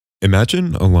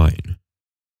Imagine a line.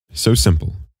 So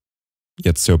simple,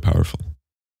 yet so powerful.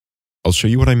 I'll show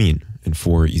you what I mean in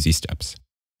 4 easy steps.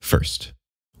 First,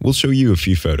 we'll show you a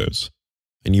few photos,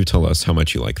 and you tell us how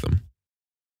much you like them.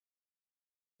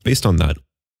 Based on that,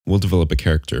 we'll develop a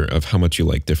character of how much you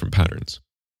like different patterns.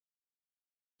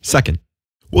 Second,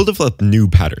 we'll develop new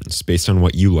patterns based on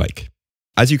what you like.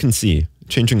 As you can see,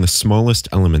 changing the smallest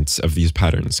elements of these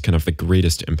patterns can have the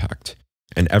greatest impact,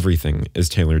 and everything is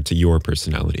tailored to your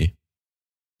personality.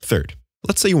 Third,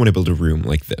 let's say you want to build a room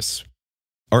like this.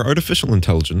 Our artificial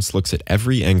intelligence looks at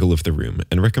every angle of the room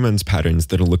and recommends patterns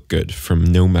that'll look good from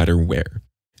no matter where.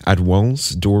 Add walls,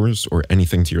 doors, or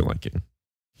anything to your liking.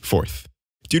 Fourth,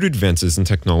 due to advances in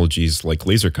technologies like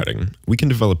laser cutting, we can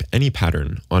develop any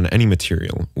pattern on any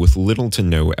material with little to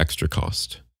no extra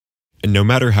cost. And no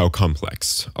matter how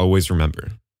complex, always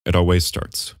remember, it always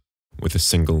starts with a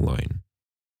single line.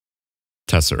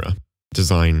 Tessera,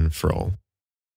 design for all.